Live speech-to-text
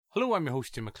Hello, I'm your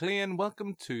host Jim McLean.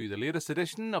 Welcome to the latest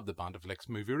edition of the Bandaflix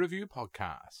Movie Review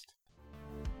Podcast.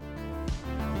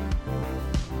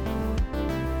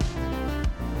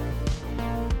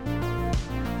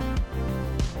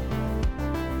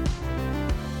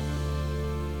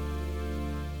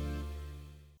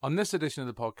 On this edition of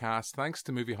the podcast, thanks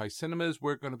to Movie House Cinemas,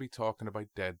 we're going to be talking about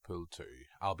Deadpool 2.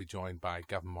 I'll be joined by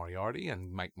Gavin Moriarty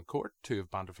and Mike McCourt, two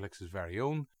of Bandaflix's very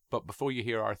own. But before you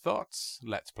hear our thoughts,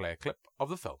 let's play a clip of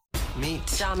the film. Meet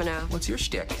Domino. What's your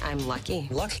shtick? I'm lucky.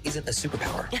 Luck isn't a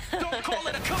superpower. Don't call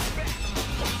it a comeback.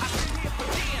 I've been here for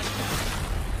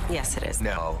years. Yes, it is.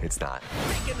 No, it's not.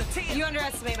 Making the team. You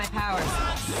underestimate my powers.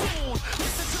 Soon.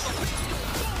 Listen to the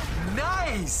beat.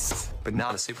 Nice! But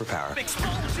not a superpower.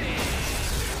 Explosion.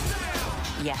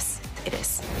 Yes, it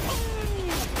is.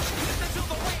 Listen to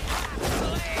the way I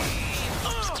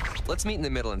play. Let's meet in the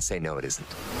middle and say no, it isn't.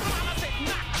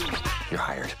 You're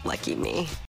hired. Lucky me.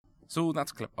 So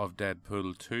that's a clip of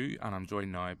Deadpool 2, and I'm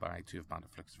joined now by two of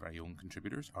Bandaflix's very own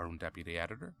contributors, our own deputy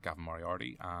editor, Gavin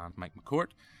Moriarty, and Mike McCourt.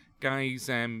 Guys,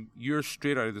 you're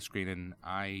straight out of the screening.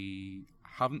 I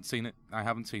haven't seen it. I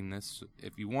haven't seen this.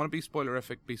 If you want to be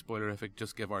spoilerific, be spoilerific.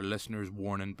 Just give our listeners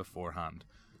warning beforehand.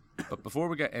 But before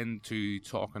we get into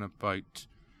talking about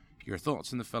your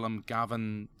thoughts in the film,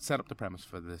 Gavin, set up the premise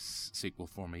for this sequel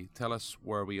for me. Tell us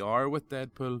where we are with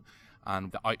Deadpool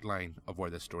and the outline of where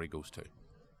this story goes to.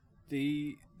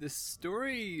 The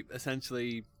story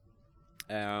essentially,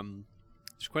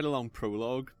 there's quite a long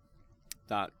prologue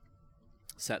that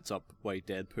sets up why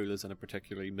Deadpool is in a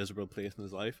particularly miserable place in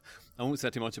his life. I won't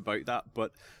say too much about that,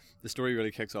 but the story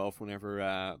really kicks off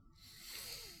whenever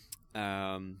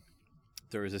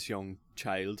there is this young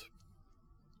child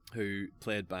who,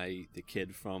 played by the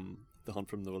kid from The Hunt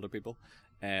from the Older People,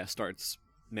 starts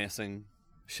messing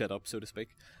shit up, so to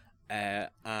speak,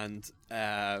 and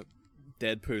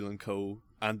Deadpool and co,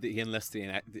 and he enlists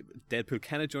Deadpool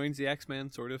kind of joins the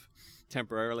X-Men sort of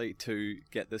temporarily to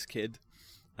get this kid,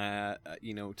 to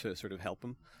sort of help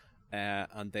him,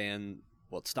 and then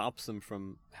what stops them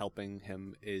from helping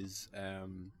him is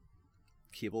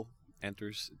Cable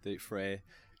enters the fray.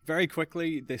 Very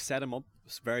quickly, they set him up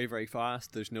very, very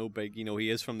fast. There's no big, he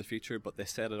is from the future, but they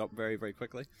set it up very, very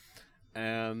quickly,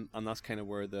 and that's kind of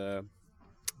where the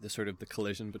sort of the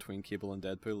collision between Cable and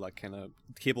Deadpool, like kind of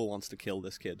Cable wants to kill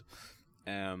this kid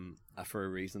for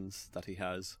reasons that he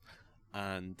has,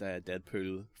 and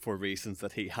Deadpool, for reasons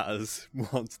that he has,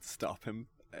 wants to stop him,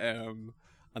 and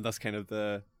that's kind of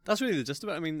that's really the gist of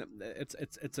it. I mean,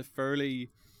 it's a fairly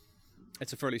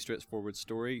straightforward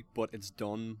story, but it's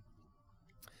done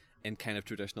in kind of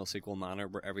traditional sequel manner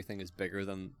where everything is bigger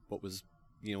than what was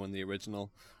in the original.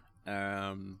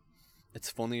 It's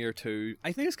funnier too.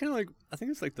 I think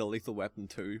it's like the Lethal Weapon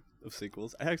 2 of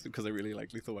sequels. Because I really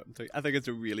like Lethal Weapon 2. I think it's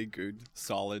a really good,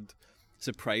 solid,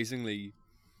 surprisingly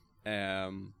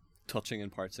touching in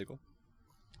part sequel.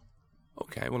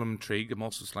 Okay, well, I'm intrigued. I'm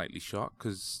also slightly shocked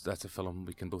because that's a film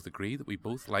we can both agree that we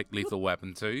both like Lethal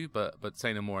Weapon 2, but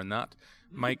say no more on that.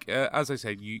 Mike, as I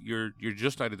said, you're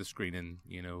just out of the screening.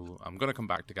 I'm going to come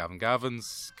back to Gavin.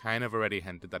 Gavin's kind of already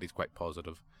hinted that he's quite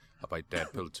positive about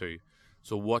Deadpool 2.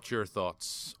 So what's your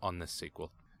thoughts on this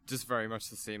sequel? Just very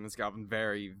much the same as Gavin.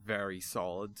 Very, very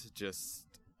solid. Just,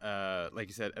 like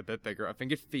you said, a bit bigger. I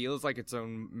think it feels like its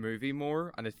own movie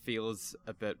more, and it feels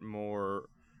a bit more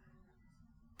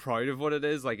proud of what it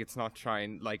is. Like, it's not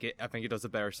trying, I think it does a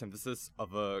better synthesis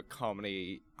of a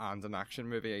comedy and an action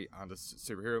movie and a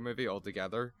superhero movie all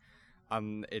together.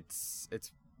 And it's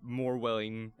more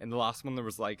willing. In the last one, there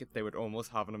was they would almost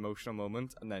have an emotional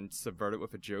moment and then subvert it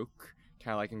with a joke,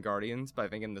 kind of like in Guardians. But I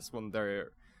think in this one, they're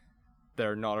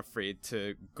not afraid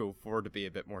to go for to be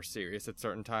a bit more serious at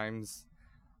certain times.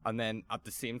 And then at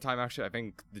the same time, actually, I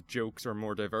think the jokes are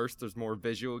more diverse. There's more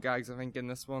visual gags, I think, in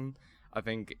this one. I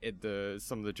think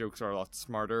some of the jokes are a lot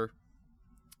smarter.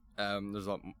 There's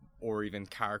a lot, or even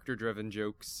character-driven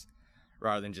jokes,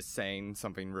 rather than just saying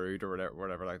something rude or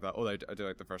whatever like that. I do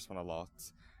like the first one a lot.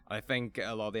 I think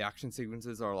a lot of the action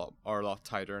sequences are a lot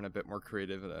tighter and a bit more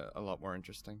creative and a lot more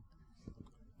interesting.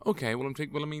 Okay, well,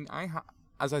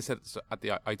 as I said at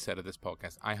the outset of this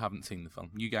podcast, I haven't seen the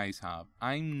film. You guys have.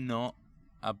 I'm not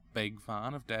a big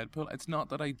fan of Deadpool. It's not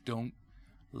that I don't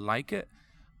like it.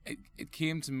 It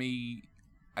came to me,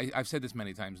 I've said this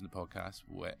many times in the podcast,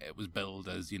 where it was billed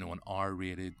as, an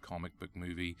R-rated comic book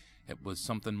movie. It was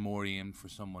something more aimed for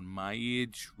someone my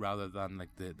age rather than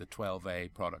like the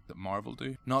 12A product that Marvel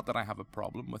do. Not that I have a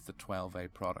problem with the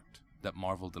 12A product that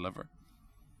Marvel deliver,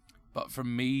 But for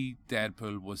me,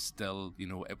 Deadpool was still,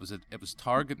 it was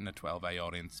targeting a 12A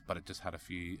audience, but it just had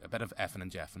a bit of effing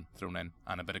and jeffing thrown in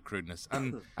and a bit of crudeness.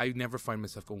 And I never found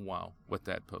myself going, wow, with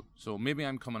Deadpool. So maybe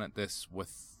I'm coming at this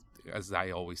with, as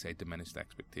I always say, diminished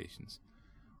expectations.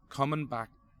 Coming back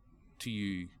to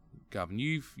you, Gavin,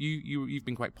 you've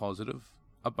been quite positive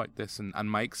about this, and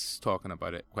Mike's talking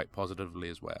about it quite positively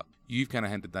as well. You've kind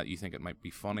of hinted that you think it might be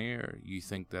funnier. You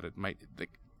think that it might,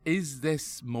 is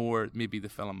this more maybe the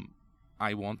film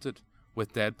I wanted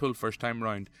with Deadpool first time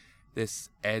round? This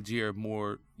edgier,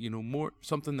 more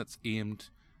something that's aimed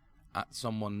at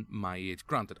someone my age.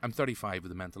 Granted, I'm 35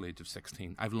 with the mental age of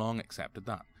 16. I've long accepted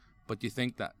that. But you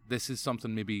think that this is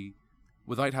something maybe,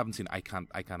 without having seen it, I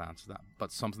can't answer that,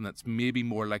 but something that's maybe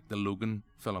more like the Logan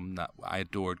film that I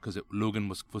adored, because Logan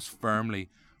was firmly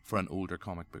for an older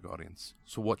comic book audience.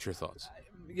 So what's your thoughts?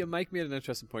 Yeah, Mike made an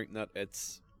interesting point in that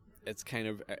it's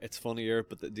funnier,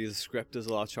 but the script is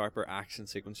a lot sharper. Action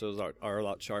sequences are a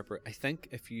lot sharper. I think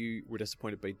if you were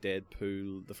disappointed by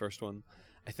Deadpool, the first one,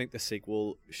 I think the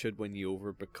sequel should win you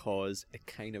over because it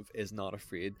kind of is not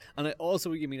afraid. And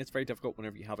it's very difficult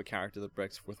whenever you have a character that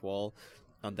breaks the fourth wall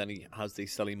and then he has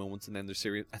these silly moments and then they're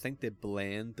serious. I think they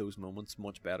blend those moments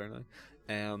much better now.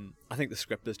 I think the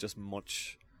script is just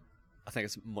much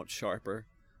sharper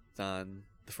than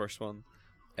the first one.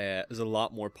 There's a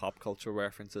lot more pop culture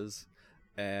references.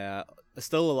 There's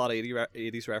still a lot of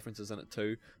 80s references in it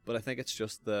too, but I think it's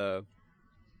just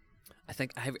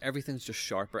everything's just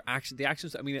sharper. The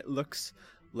actions, it looks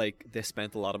like they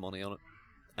spent a lot of money on it.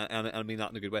 And I mean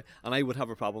that in a good way. And I would have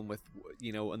a problem with,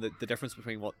 and the difference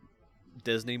between what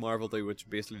Disney Marvel do, which is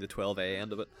basically the 12A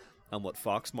end of it, and what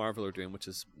Fox Marvel are doing, which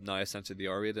is now essentially the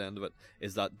R-rated end of it,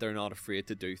 is that they're not afraid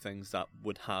to do things that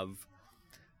would have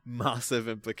massive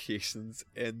implications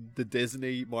in the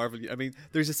Disney Marvel.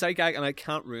 There's a side gag, and I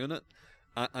can't ruin it,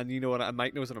 and you know what,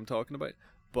 Mike knows what I'm talking about,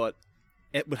 but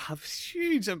it would have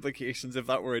huge implications if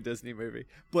that were a Disney movie.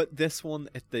 But this one,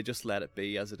 they just let it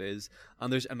be as it is,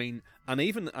 and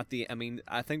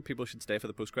I think people should stay for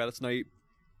the post credits. Now,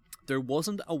 there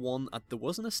wasn't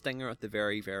a stinger at the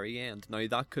very, very end. Now,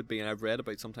 that could be, and I've read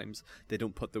about sometimes they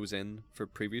don't put those in for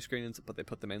preview screenings, but they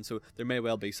put them in, so there may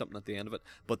well be something at the end of it.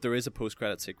 But there is a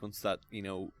post-credit sequence that,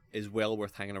 is well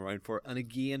worth hanging around for, and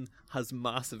again, has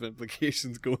massive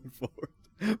implications going forward.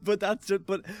 But that's it.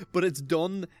 But it's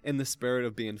done in the spirit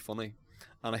of being funny.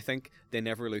 And I think they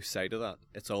never lose sight of that.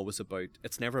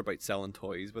 It's never about selling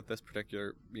toys with this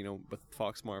particular, with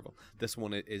Fox Marvel. This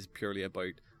one is purely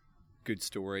about good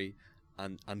story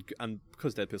and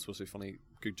because Deadpool's supposed to be funny,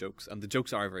 good jokes, and the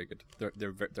jokes are very good.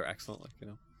 They're excellent,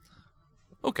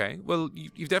 Okay, well,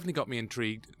 you've definitely got me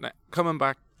intrigued. Now, coming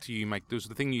back to you, Mike, there's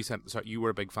the thing you said. So you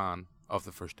were a big fan of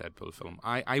the first Deadpool film.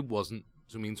 I wasn't.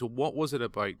 So what was it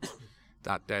about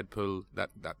that Deadpool,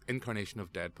 that incarnation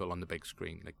of Deadpool on the big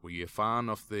screen? Like, were you a fan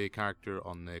of the character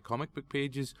on the comic book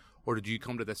pages, or did you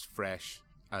come to this fresh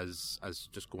as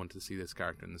just going to see this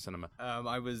character in the cinema?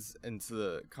 I was into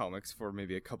the comics for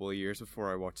maybe a couple of years before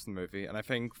I watched the movie, and I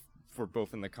think for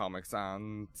both in the comics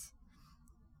and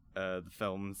the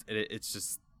films, it's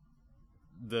just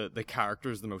the character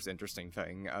is the most interesting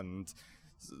thing, and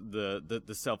the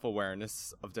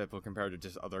self-awareness of Deadpool compared to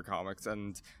just other comics,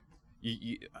 and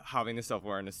you having the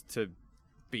self-awareness to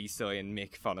be silly and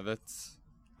make fun of it.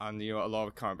 And a lot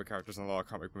of comic book characters and a lot of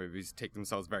comic movies take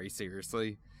themselves very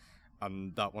seriously,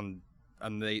 and that one,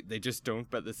 and they just don't,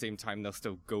 but at the same time they'll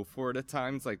still go for it at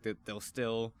times. Like it's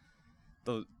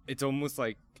almost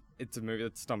like it's a movie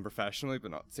that's done professionally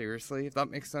but not seriously, if that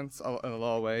makes sense, in a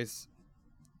lot of ways.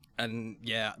 And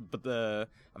yeah, but I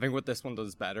think what this one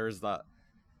does better is that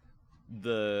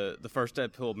the first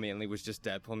Deadpool mainly was just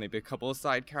Deadpool, maybe a couple of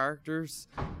side characters,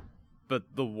 but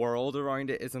the world around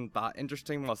it isn't that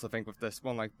interesting. Whilst I think with this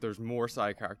one, like, there's more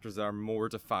side characters that are more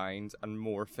defined and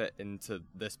more fit into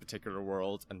this particular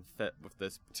world and fit with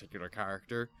this particular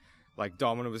character. Like,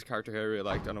 Domino was a character who I really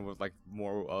liked, and I would like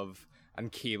more of,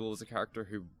 and Cable is a character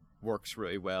who works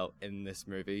really well in this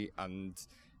movie, and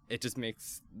it just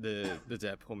makes the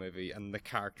Deadpool movie and the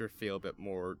character feel a bit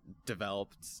more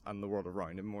developed and the world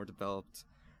around him more developed,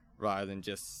 rather than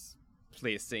just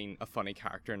placing a funny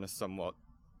character in a somewhat,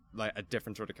 like, a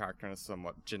different sort of character in a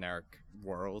somewhat generic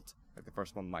world, like the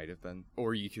first one might have been,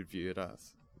 or you could view it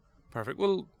as. Perfect.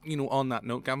 Well, on that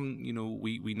note, Gavin,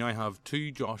 we now have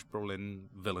 2 Josh Brolin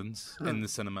villains in the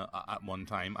cinema at one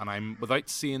time, and without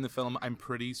seeing the film, I'm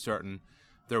pretty certain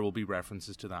there will be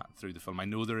references to that through the film. I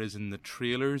know there is in the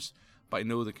trailers, But I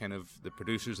know the kind of the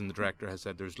producers and the director has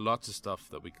said there's lots of stuff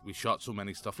that we shot so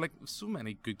many stuff like so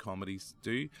many good comedies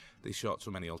do. They shot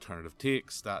so many alternative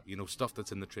takes that stuff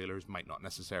that's in the trailers might not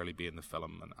necessarily be in the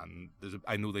film, and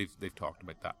I know they've talked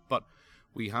about that. But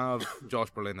we have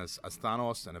Josh Brolin as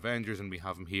Thanos in Avengers, and we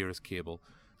have him here as Cable.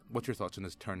 What's your thoughts on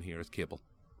his turn here as Cable?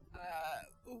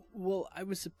 Well, I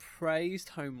was surprised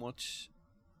how much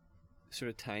sort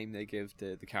of time they give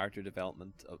the character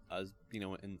development as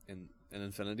in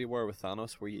Infinity War with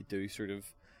Thanos, where you do sort of,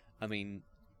 I mean,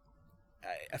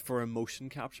 for a motion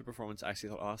capture performance, I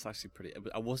actually thought, that's actually pretty.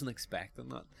 I wasn't expecting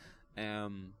that.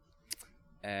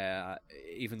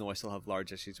 Even though I still have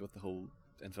large issues with the whole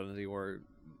Infinity War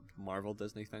Marvel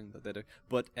Disney thing that they do,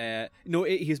 but no,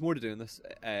 he has more to do in this.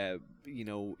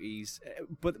 He's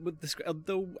but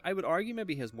though I would argue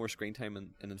maybe he has more screen time in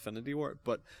Infinity War,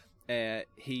 but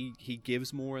he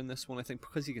gives more in this one, I think,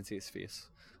 because you can see his face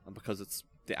and because it's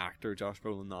the actor Josh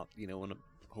Brolin, not in a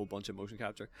whole bunch of motion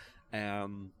capture.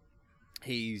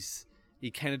 He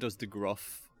kind of does the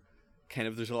gruff kind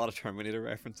of. There's a lot of Terminator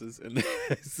references in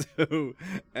this, so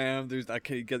there's that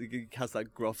kind of, he has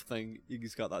that gruff thing.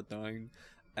 He's got that down.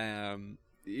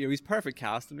 He's perfect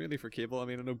casting really for Cable. I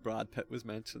mean, I know Brad Pitt was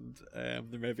mentioned. There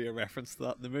may be a reference to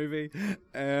that in the movie.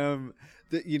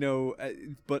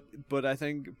 But I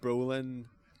think Brolin,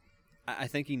 I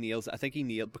think he nails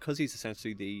because he's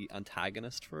essentially the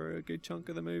antagonist for a good chunk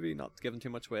of the movie. Not giving too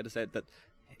much away to say that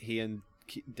he and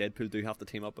Deadpool do have to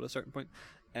team up at a certain point.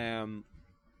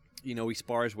 He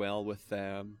spars well with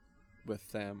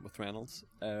Reynolds.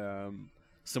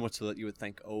 So much so that you would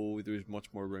think, there's much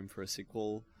more room for a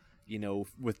sequel,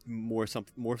 with more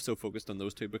so focused on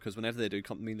those two, because whenever they do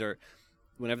come,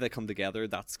 whenever they come together,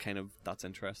 that's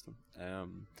interesting.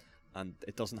 And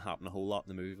it doesn't happen a whole lot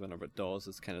in the movie. Whenever it does,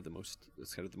 it's kind of the most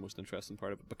interesting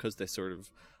part of it, because they sort of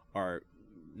are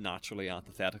naturally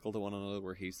antithetical to one another,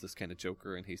 where he's this kind of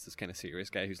joker and he's this kind of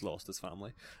serious guy who's lost his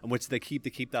family, and which they keep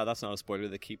that's not a spoiler,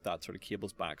 they keep that sort of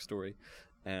Cable's backstory,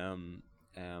 the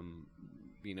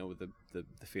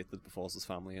fate that befalls his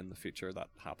family in the future, that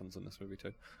happens in this movie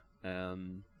too.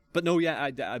 But no, yeah,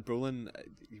 Brolin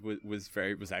was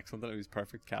excellent. It was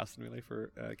perfect casting really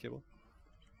for Cable.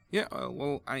 Yeah,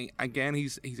 well,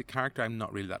 he's a character I'm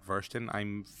not really that versed in.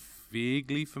 I'm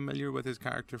vaguely familiar with his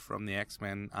character from the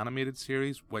X-Men animated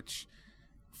series, which,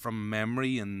 from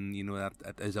memory, and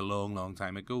that is a long, long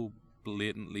time ago,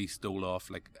 blatantly stole off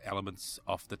like elements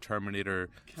of the Terminator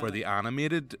for the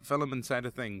animated film inside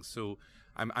of things. So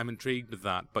I'm intrigued with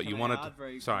that. But Can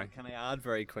I add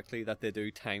very quickly that they do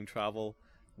time travel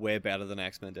way better than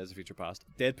X-Men Days of Future Past.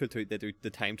 Deadpool 2, they do the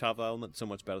time travel element so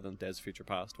much better than Days of Future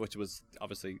Past, which was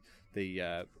obviously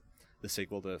the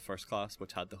sequel to First Class,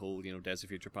 which had the whole Days of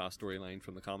Future Past storyline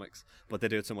from the comics. But they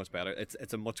do it so much better.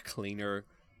 It's a much cleaner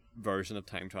version of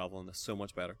time travel, and it's so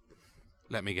much better.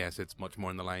 Let me guess, it's much more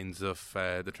in the lines of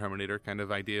the Terminator kind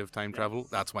of idea of time travel.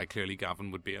 That's why clearly Gavin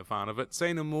would be a fan of it.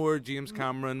 Say no more, James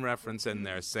Cameron reference in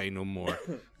there, say no more.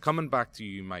 Coming back to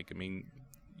you, Mike, I mean,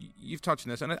 you've touched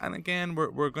on this, and again,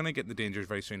 we're going to get in the dangers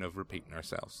very soon of repeating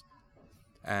ourselves.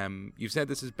 You've said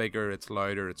this is bigger, it's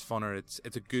louder, it's funner,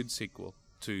 it's a good sequel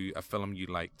to a film you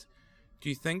liked. Do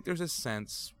you think there's a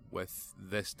sense with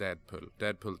this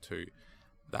Deadpool 2,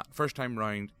 that first time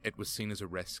round it was seen as a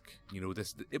risk?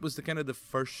 It was the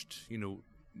first,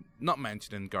 not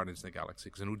mentioned in Guardians of the Galaxy,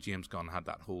 because I know James Gunn had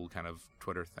that whole kind of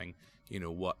Twitter thing,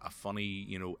 what a funny,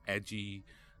 edgy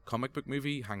comic book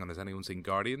movie. Hang on, has anyone seen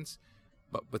Guardians?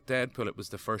 But with Deadpool, it was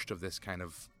the first of this kind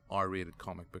of R-rated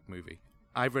comic book movie.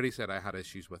 I've already said I had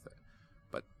issues with it.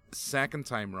 But second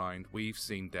time round, we've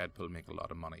seen Deadpool make a lot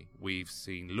of money. We've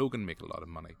seen Logan make a lot of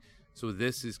money. So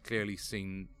this is clearly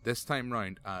seen this time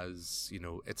round as,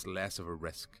 it's less of a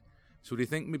risk. So do you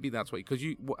think maybe that's why? Because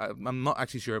I'm not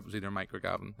actually sure if it was either Mike or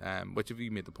Gavin, which of you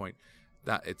made the point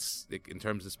that it's, like, in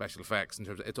terms of special effects,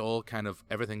 it's all kind of,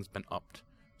 everything's been upped.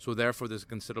 So therefore there's a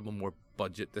considerable more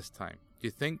budget this time. Do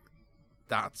you think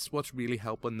that's what's really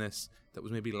helping this that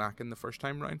was maybe lacking the first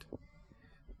time round?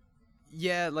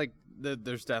 Yeah, like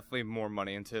there's definitely more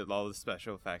money into it. A lot of the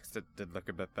special effects did look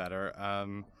a bit better.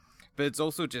 But it's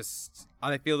also just,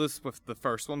 and I feel this with the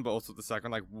first one, but also the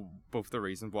second, like both the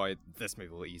reasons why this movie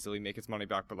will easily make its money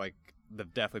back, but like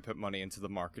they've definitely put money into the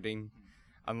marketing,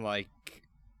 and like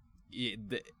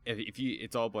if you,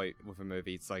 it's all about with a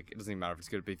movie, it's like it doesn't even matter if it's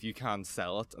good, but if you can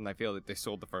sell it, and I feel like they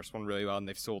sold the first one really well, and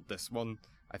they've sold this one,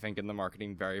 I think, in the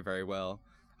marketing very, very well,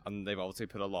 and they've obviously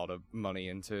put a lot of money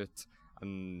into it,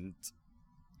 and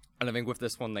I think with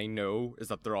this one they know is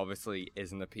that there obviously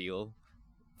is an appeal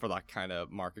for that kind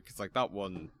of market, because like that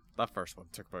first one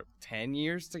took about 10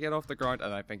 years to get off the ground,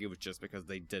 and I think it was just because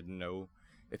they didn't know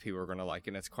if people are going to like it.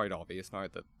 And it's quite obvious now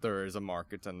that there is a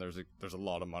market and there's a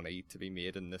lot of money to be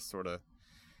made in this sort of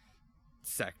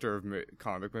sector of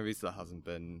comic movies that hasn't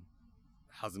been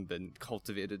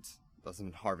cultivated, hasn't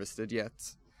been harvested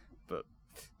yet. But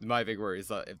my big worry is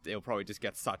that they'll probably just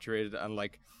get saturated. And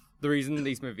like the reason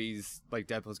these movies like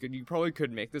Deadpool's good, you probably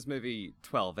could make this movie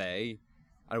 12A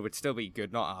and it would still be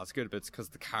good, not as good, but it's because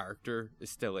the character is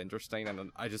still interesting.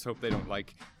 And I just hope they don't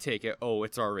like take it, oh,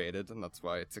 it's R-rated and that's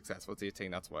why it's successful, it's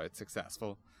 18, that's why it's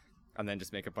successful, and then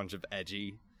just make a bunch of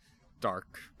edgy,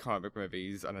 dark comic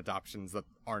movies and adaptions that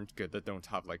aren't good, that don't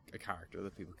have like a character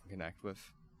that people can connect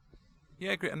with.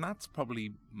 Yeah, great, and that's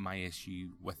probably my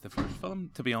issue with the first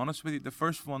film. To be honest with you, the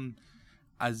first one,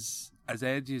 as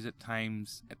edgy as at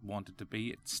times it wanted to be,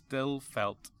 it still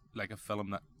felt like a film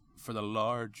that, for the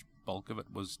large bulk of it,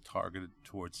 was targeted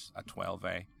towards a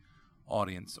 12A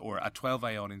audience, or a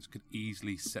 12A audience could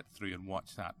easily sit through and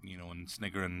watch that, you know, and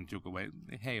snigger and joke away.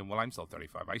 Hey, well, I'm still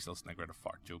 35, I still snigger at a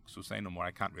fart joke, so say no more.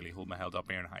 I can't really hold my head up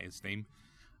here in high esteem.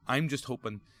 I'm just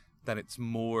hoping that it's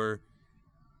more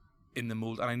in the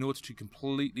mold, and I know it's two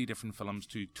completely different films,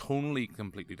 two tonally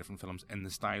completely different films in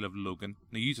the style of Logan.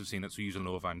 Now, you have seen it, so you'll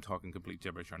know if I'm talking complete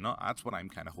gibberish or not. That's what I'm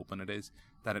kind of hoping it is,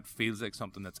 that it feels like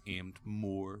something that's aimed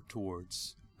more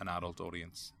towards an adult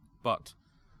audience. But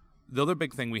the other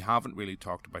big thing we haven't really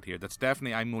talked about here, that's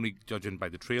definitely, I'm only judging by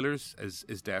the trailers,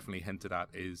 is definitely hinted at,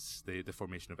 is the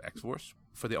formation of X-Force.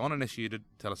 For the uninitiated,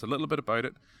 tell us a little bit about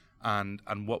it, and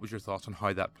what was your thoughts on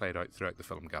how that played out throughout the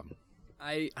film, Gavin?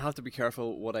 I have to be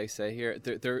careful what I say here.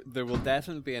 There will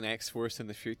definitely be an X-Force in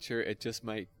the future. It just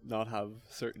might not have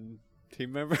certain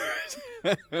team members.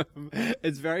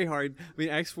 It's very hard. I mean,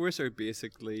 X-Force are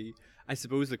basically, I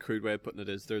suppose the crude way of putting it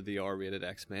is, they're the R-rated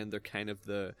X-Men. They're kind of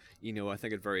the, you know, I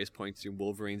think at various points,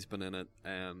 Wolverine's been in it,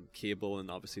 Cable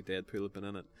and obviously Deadpool have been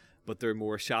in it. But they're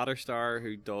more Shatterstar,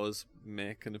 who does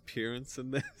make an appearance in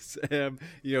this.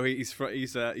 You know, he's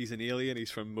an alien.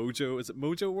 He's from Mojo. Is it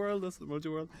Mojo World? That's the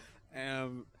Mojo World.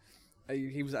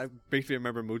 I briefly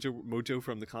remember Mojo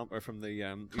from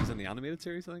the he was in the animated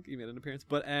series. I think he made an appearance.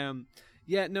 But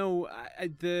yeah, no,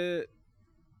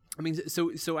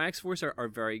 so X-Force are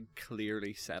very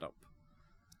clearly set up,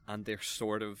 and they're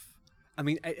sort of, I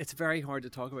mean, it's very hard to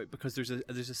talk about because there's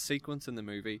a sequence in the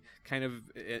movie, kind of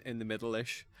in the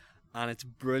middle-ish, and it's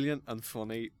brilliant and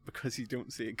funny because you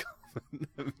don't see it coming.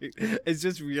 I mean, it's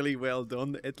just really well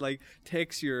done. It like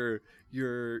takes your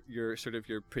sort of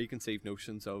your preconceived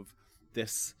notions of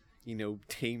this, you know,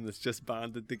 team that's just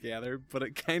banded together, but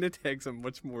it kind of takes a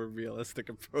much more realistic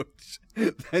approach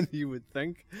than you would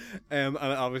think. And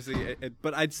obviously,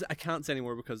 but I can't say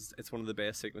anymore because it's one of the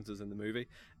best sequences in the movie.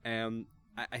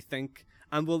 I think,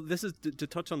 and well, this is to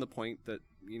touch on the point that,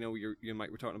 you know, you and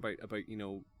Mike were talking about, you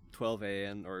know,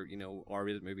 12A and, or, you know,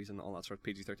 R-rated movies and all that sort of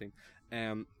PG-13.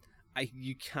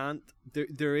 You can't.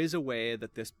 There is a way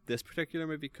that this particular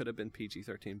movie could have been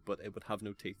PG-13, but it would have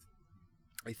no teeth.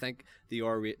 I think the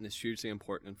R rating is hugely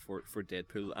important for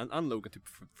Deadpool and Logan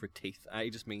for teeth. I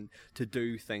just mean to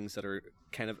do things that are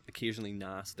kind of occasionally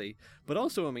nasty, but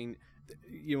also, I mean,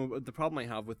 you know, the problem I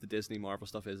have with the Disney Marvel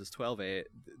stuff is 12A.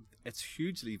 It's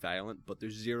hugely violent, but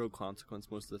there's zero consequence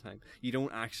most of the time. You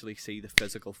don't actually see the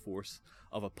physical force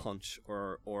of a punch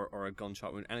or a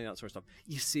gunshot wound, any of that sort of stuff.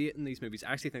 You see it in these movies.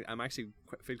 I actually think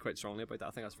feel quite strongly about that.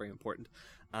 I think that's very important,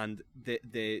 and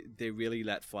they really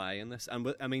let fly in this.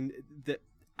 And I mean,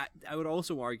 I would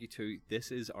also argue too,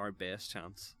 this is our best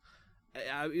chance.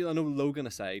 I know, Logan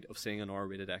aside, of seeing an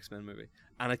R-rated X-Men movie,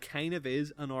 and it kind of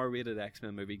is an R-rated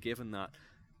X-Men movie, given that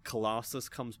Colossus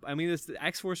comes. I mean, the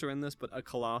X-Force are in this, but a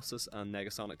Colossus and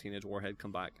Negasonic Teenage Warhead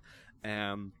come back,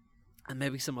 and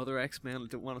maybe some other X-Men. I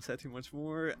don't want to say too much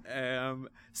more.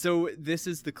 So this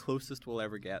is the closest we'll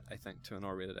ever get, I think, to an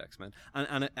R-rated X-Men,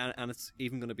 and it's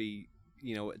even going to be,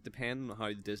 you know, depending on how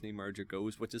the Disney merger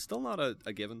goes, which is still not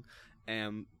a given.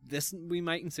 This, we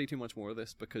mightn't see too much more of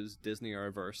this because Disney are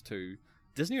averse to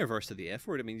the F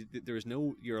word. I mean, there is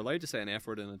no, you're allowed to say an F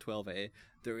word in a 12A.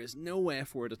 There is no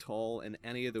F word at all in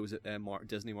any of those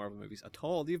Disney Marvel movies at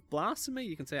all. You have blasphemy.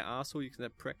 You can say asshole. You can say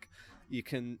prick. You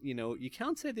can, you know, you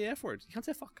can't say the F word. You can't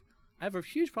say fuck. I have a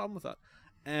huge problem with that.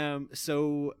 Yeah,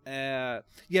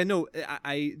 no,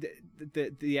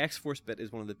 the X-Force bit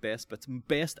is one of the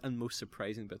best and most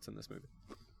surprising bits in this movie.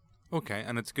 Okay,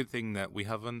 and it's a good thing that we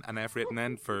have an F rating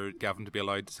then for Gavin to be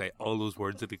allowed to say all those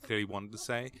words that he clearly wanted to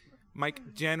say.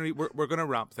 Mike, generally, we're going to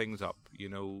wrap things up. You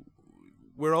know,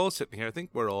 we're all sitting here. I think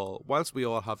whilst we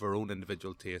all have our own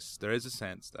individual tastes, there is a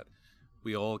sense that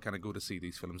we all kind of go to see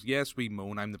these films. Yes, we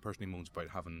moan. I'm the person who moans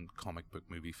about having comic book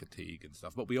movie fatigue and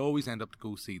stuff, but we always end up to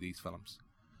go see these films.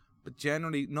 But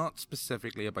generally, not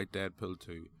specifically about Deadpool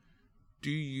 2,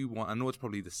 do you want? I know it's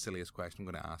probably the silliest question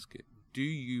I'm going to ask you. Do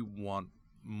you want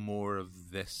more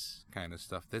of this kind of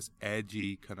stuff, this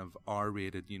edgy kind of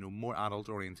R-rated, more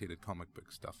adult-orientated comic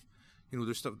book stuff?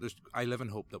 There's stuff. I live in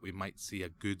hope that we might see a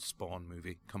good Spawn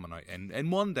movie coming out,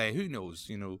 and one day, who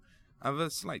knows? I have a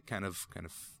slight kind of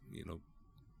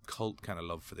cult kind of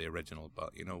love for the original,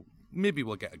 but maybe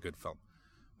we'll get a good film.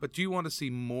 But do you want to see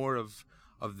more of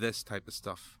this type of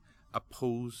stuff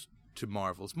opposed to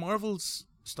Marvel's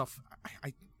stuff?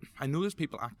 I know there's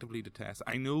people actively detest.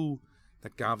 I know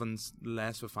that Gavin's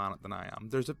less of a fan of it than I am.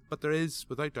 But there is,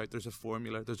 without doubt, there's a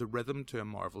formula, there's a rhythm to a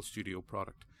Marvel Studio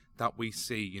product that we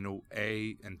see,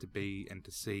 A into B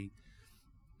into C.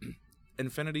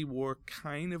 Infinity War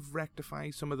kind of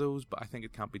rectifies some of those, but I think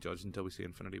it can't be judged until we see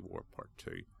Infinity War Part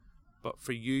 2. But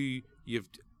for you,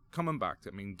 coming back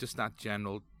to, just that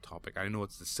general topic, I know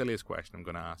it's the silliest question I'm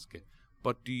going to ask you,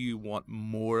 but do you want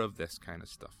more of this kind of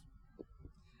stuff?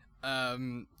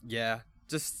 Yeah,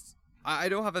 just... I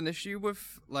don't have an issue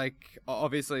with,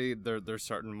 obviously there's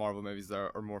certain Marvel movies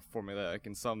that are more formulaic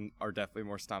and some are definitely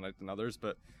more standout than others,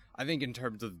 but I think in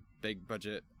terms of big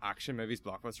budget action movies,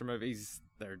 blockbuster movies,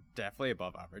 they're definitely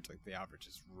above average. The average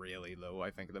is really low,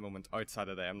 I think, at the moment. Outside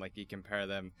of them, you compare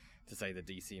them to, say, the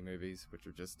DC movies, which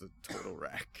are just a total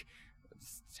wreck.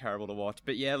 It's terrible to watch.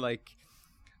 But yeah, I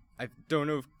don't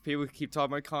know if people keep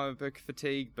talking about comic book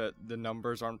fatigue, but the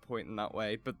numbers aren't pointing that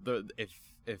way. But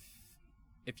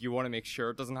if you want to make sure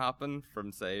it doesn't happen,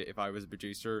 from, say, if I was a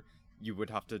producer, you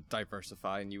would have to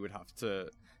diversify and you would have to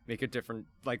make a different,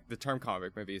 the term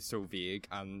comic book movie is so vague,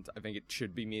 and I think it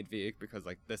should be made vague because,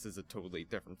 this is a totally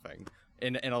different thing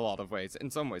in a lot of ways.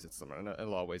 In some ways it's similar, in a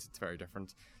lot of ways it's very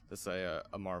different to, say,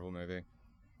 a Marvel movie.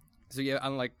 So yeah,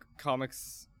 and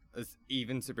comics,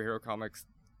 even superhero comics,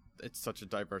 it's such a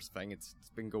diverse thing. It's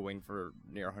been going for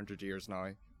near 100 years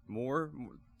now. More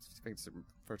I think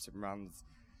first Superman's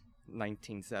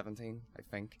 1917, I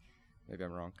think. Maybe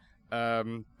I'm wrong.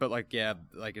 But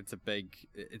it's a big.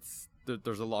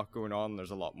 There's a lot going on.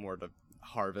 There's a lot more to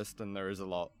harvest, and there is a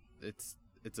lot. It's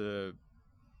a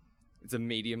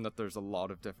medium that there's a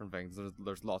lot of different things.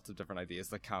 There's lots of different ideas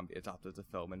that can be adapted to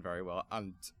film and very well,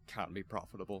 and can be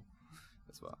profitable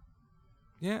as well.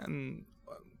 Yeah, and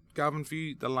Gavin, for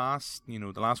you, the last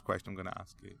question I'm going to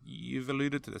ask you. You've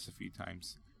alluded to this a few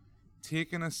times.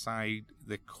 Taking aside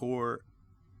the core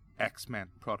X-Men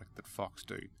product that Fox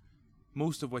do,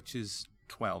 most of which is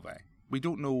 12A. We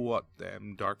don't know what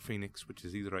Dark Phoenix, which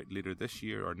is either out later this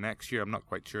year or next year, I'm not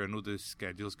quite sure. I know the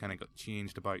schedules kind of got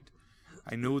changed about.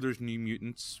 I know there's New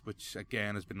Mutants, which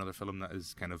again has been another film that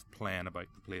is kind of playing about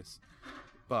the place.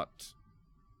 But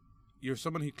you're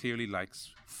someone who clearly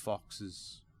likes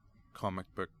Fox's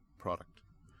comic book product.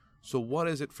 So what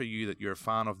is it for you that you're a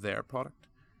fan of their product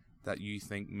that you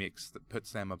think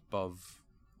puts them above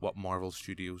what Marvel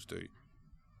Studios do?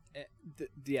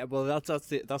 Yeah, well, that's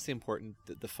the important.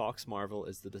 The Fox Marvel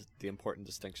is the important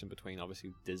distinction between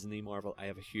obviously Disney Marvel. I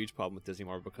have a huge problem with Disney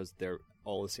Marvel because they're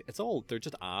they're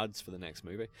just ads for the next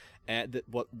movie.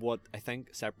 What I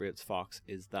think separates Fox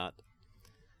is that,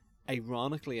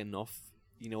 ironically enough,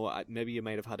 maybe you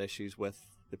might have had issues with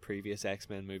the previous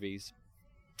X-Men movies,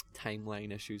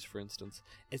 timeline issues, for instance.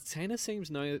 It kind of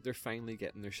seems now that they're finally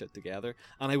getting their shit together.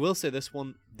 And I will say this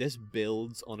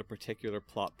builds on a particular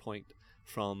plot point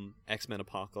from X-Men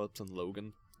Apocalypse and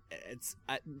Logan.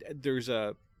 I'll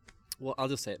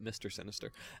just say it, Mr.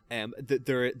 Sinister.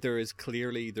 There is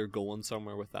clearly, they're going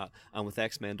somewhere with that. And with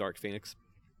X-Men Dark Phoenix,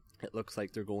 it looks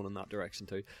like they're going in that direction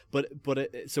too.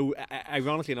 So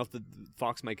ironically enough, the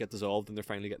Fox might get dissolved and they're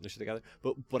finally getting their shit together.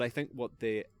 But I think what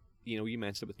they, you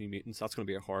mentioned it with New Mutants, that's going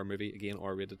to be a horror movie, again,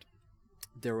 R-rated.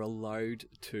 They're allowed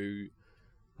to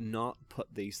not put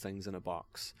these things in a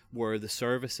box where the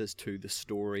service is to the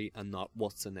story and not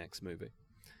what's the next movie.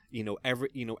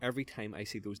 Every time I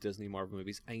see those Disney Marvel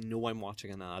movies, I know I'm watching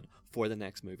an ad for the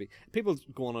next movie. People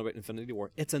going on about Infinity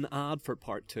War, it's an ad for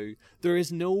Part 2. There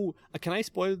is no... can I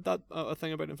spoil that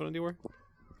thing about Infinity War?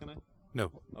 Can I?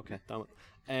 No. Okay, damn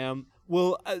it.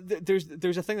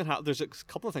 There's a thing that there's a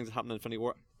couple of things that happen in Infinity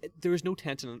War. There is no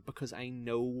tension in it because I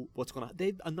know what's going to...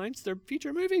 They've announced their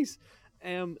future movies.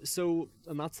 And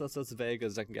that's as vague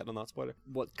as I can get on that spoiler.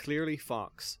 What clearly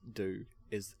Fox do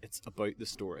is it's about the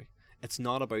story. It's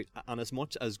not about, and as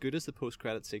much as good as the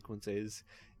post-credit sequence is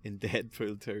in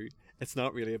Deadpool 2, it's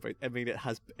not really about, it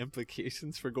has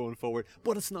implications for going forward,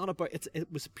 but it's not about,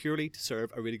 it was purely to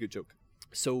serve a really good joke.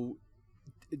 So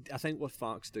I think what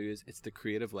Fox do is it's the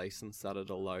creative license that it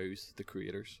allows the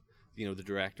creators, the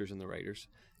directors and the writers,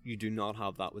 you do not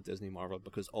have that with Disney Marvel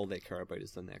because all they care about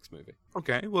is the next movie.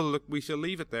 Okay, well, look, we shall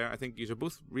leave it there. I think you are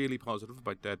both really positive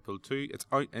about Deadpool 2. It's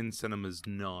out in cinemas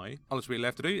now. All that's really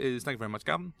left to do is thank you very much,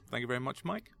 Gavin. Thank you very much,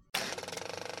 Mike.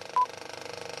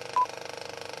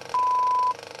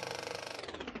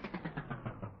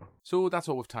 So that's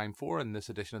all we've time for in this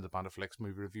edition of the Banditflix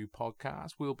Movie Review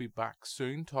Podcast. We'll be back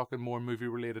soon talking more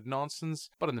movie-related nonsense.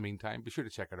 But in the meantime, be sure to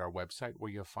check out our website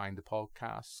where you'll find the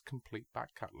podcast's complete back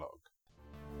catalogue.